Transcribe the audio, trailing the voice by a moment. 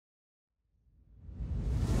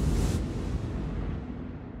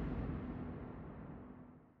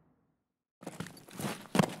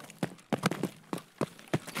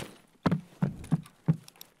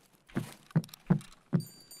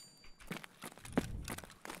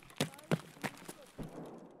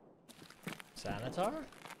Sanitar?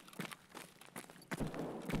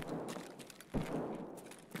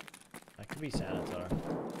 That could be Sanitar.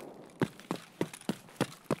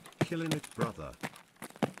 Killing it, brother.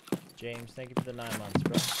 James, thank you for the 9 months,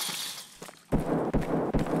 bro.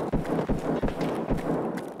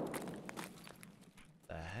 What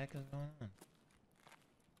the heck is going on?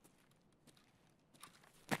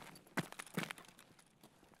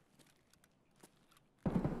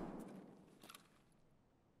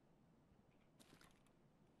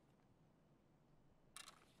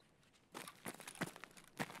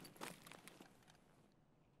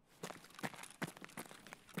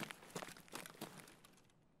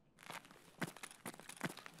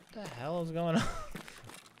 What the hell is going on?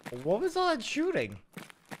 What was all that shooting?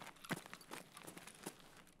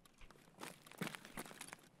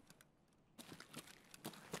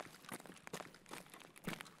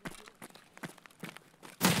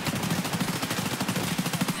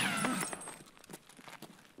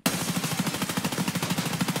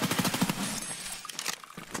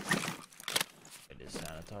 It is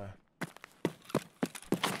Sanitar.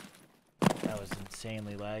 That was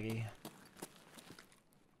insanely laggy.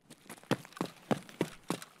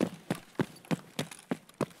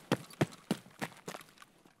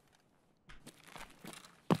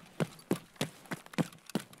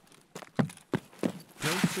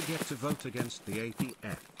 Don't forget to vote against the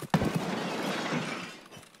APF.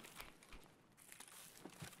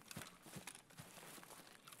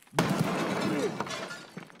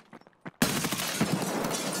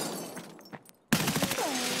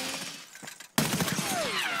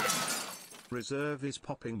 Reserve is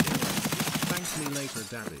popping. Thank me later,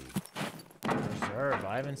 Daddy. Reserve?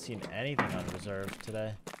 I haven't seen anything on reserve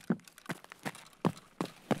today.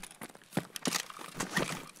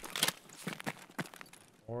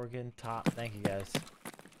 Oregon top. Thank you guys.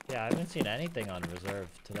 Yeah, I haven't seen anything on reserve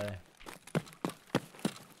today.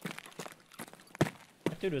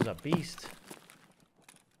 That dude was a beast.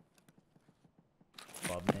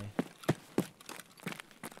 Above me.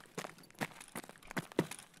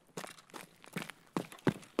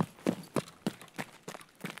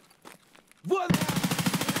 What?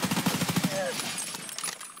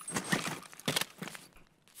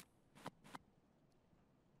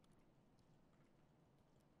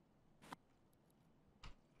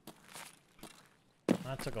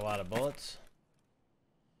 That took a lot of bullets.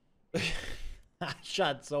 I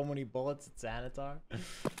shot so many bullets at Sanitar.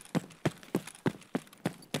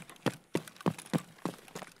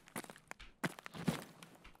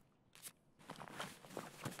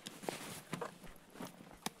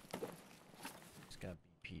 He's got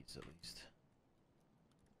BPs at least.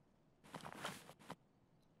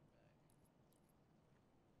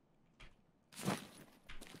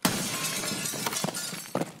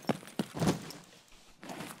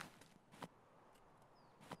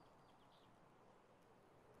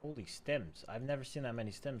 Holy stems. I've never seen that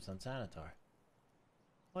many stems on Sanitar.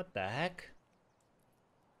 What the heck?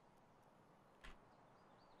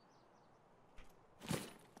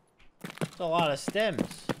 That's a lot of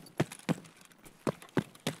stems.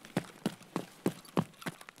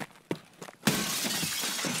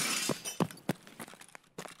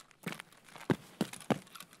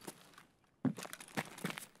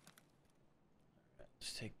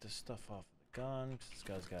 Let's take this stuff off the gun, 'cause this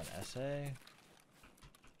guy's got an SA.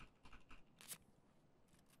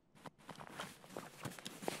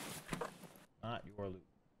 Not your loot.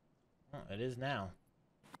 Oh, it is now.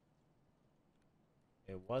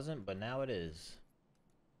 It wasn't, but now it is.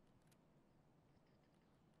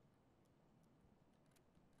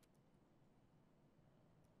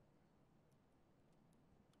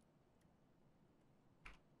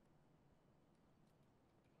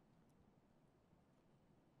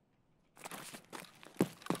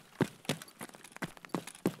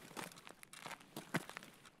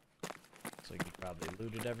 Looks like you probably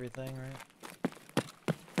looted everything, right?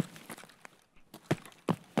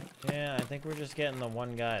 Yeah, I think we're just getting the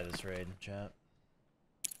one guy this raid, chat.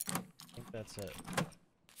 I think that's it.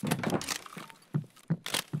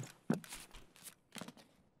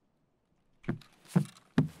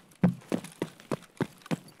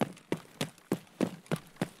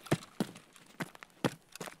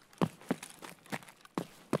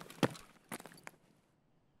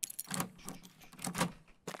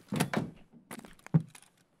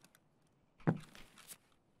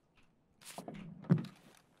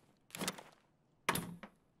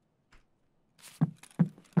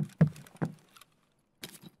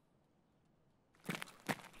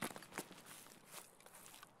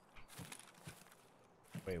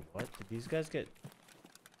 Wait, what? Did these guys get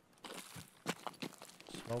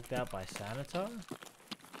smoked out by Sanitar?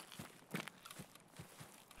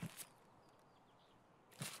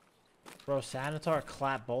 Bro, Sanitar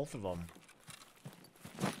clapped both of them.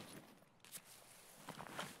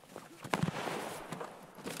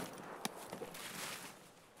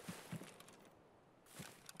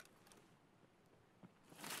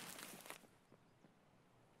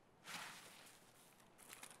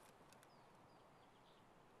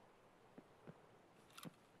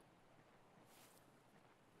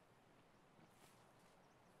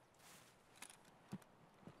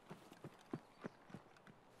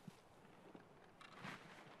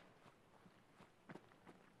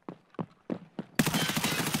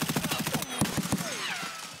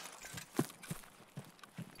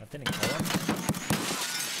 Didn't kill him.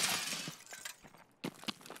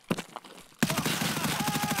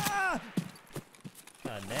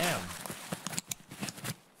 God damn. I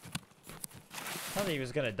thought he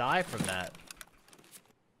was gonna die from that.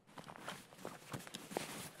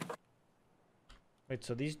 Wait,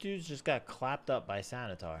 so these dudes just got clapped up by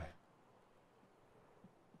Sanitar.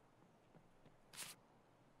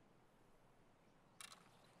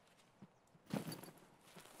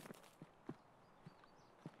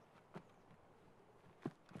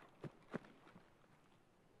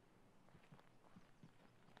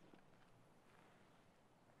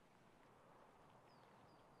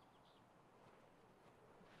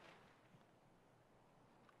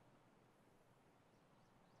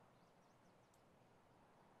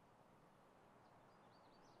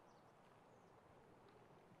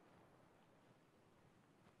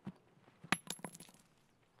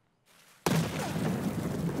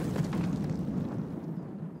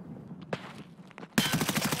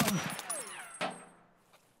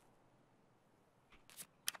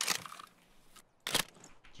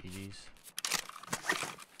 GG's.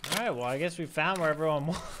 Alright, well, I guess we found where everyone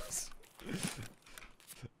was.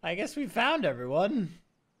 I guess we found everyone.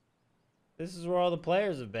 This is where all the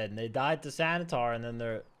players have been. They died to Sanitar, and then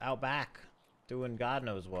they're out back doing God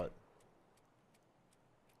knows what.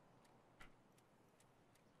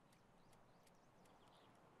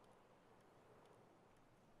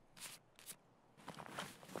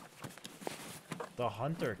 The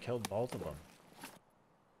hunter killed both of them.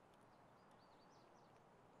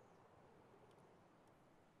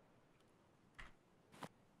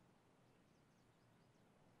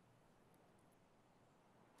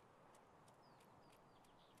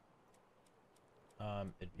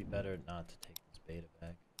 It'd be better not to take this beta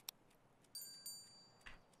back. Take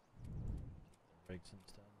the rigs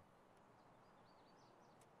instead.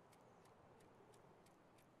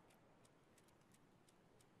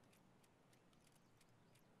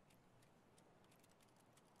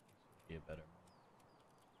 This would be a better move.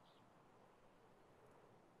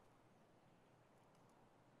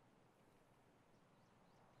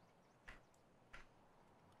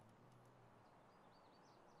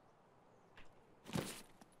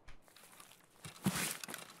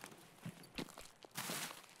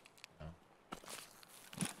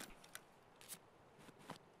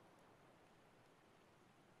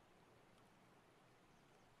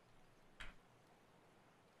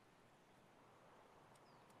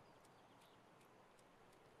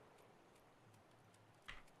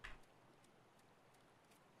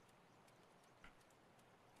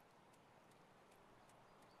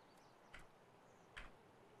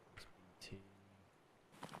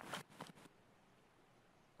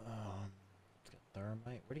 It's got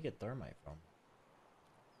thermite. Where'd you get thermite from?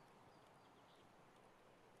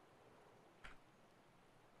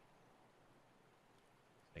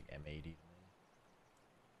 It's like M80.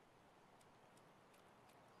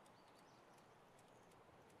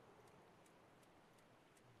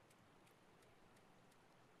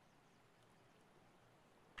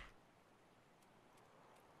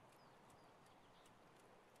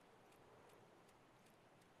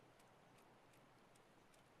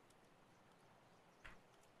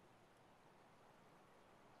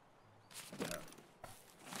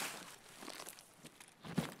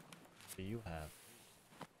 What do you have?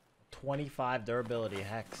 25 durability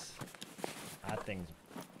hex. That thing's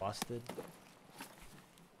busted.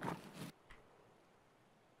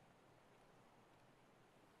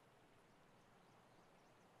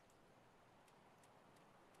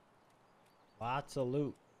 Lots of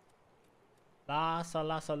loot. Lots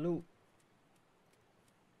of loot.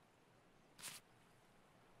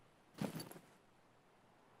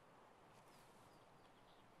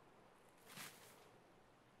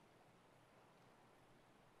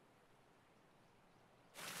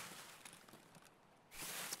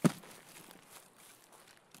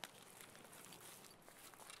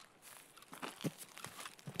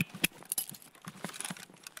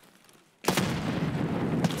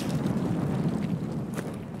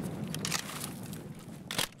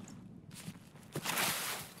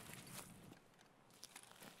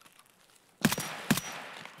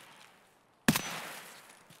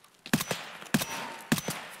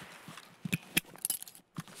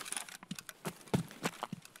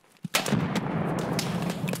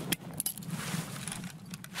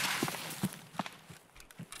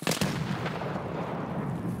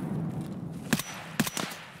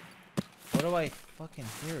 What do I fucking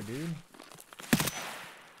hear, dude?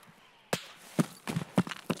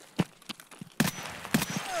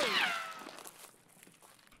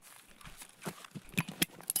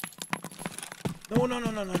 No, no, no,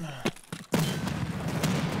 no, no, no.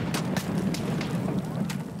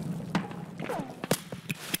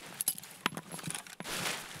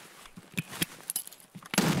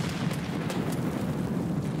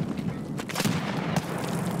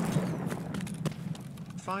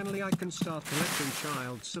 Finally, I can start collecting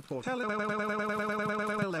child support. I need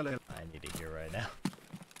to hear right now.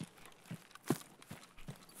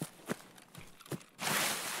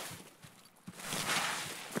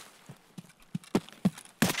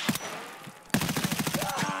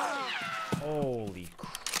 Holy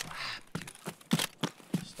crap.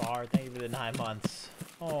 Star, thank you for the 9 months.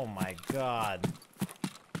 Oh my god.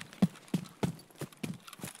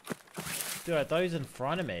 Dude, I thought he was in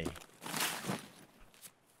front of me.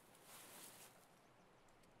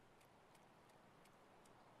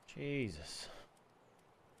 Jesus.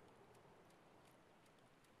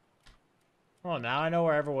 Oh, now I know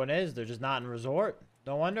where everyone is. They're just not in resort.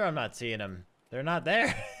 No wonder I'm not seeing them. They're not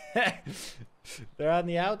there. They're on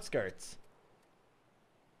the outskirts.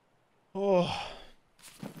 Oh.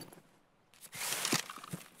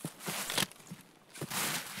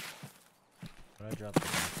 What did I drop?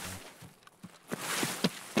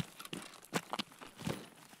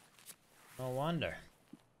 No wonder.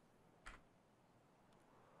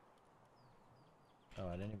 Oh,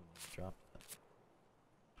 I didn't even drop that.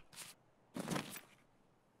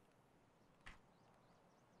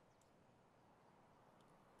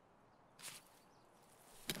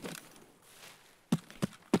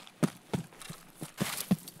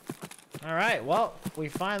 All right, well, we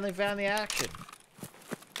finally found the action.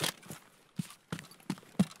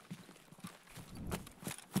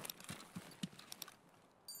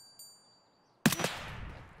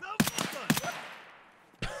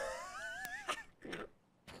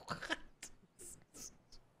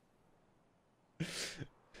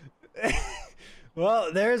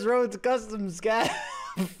 Well, there's Road to Customs, guy.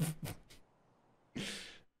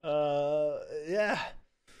 Yeah.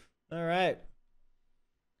 All right.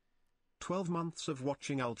 12 months of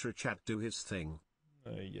watching Ultra Chat do his thing.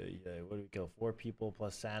 Yeah. What do we kill? 4 people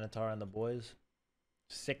plus Sanitar and the boys.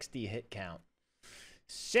 60 hit count.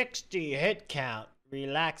 60 hit count.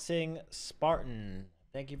 Relaxing Spartan.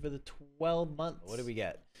 Thank you for the 12 months. What do we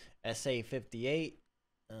get? SA 58.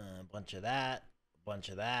 A bunch of that. A bunch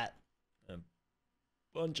of that.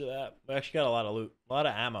 A bunch of that. We actually got a lot of loot. A lot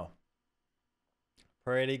of ammo.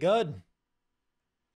 Pretty good.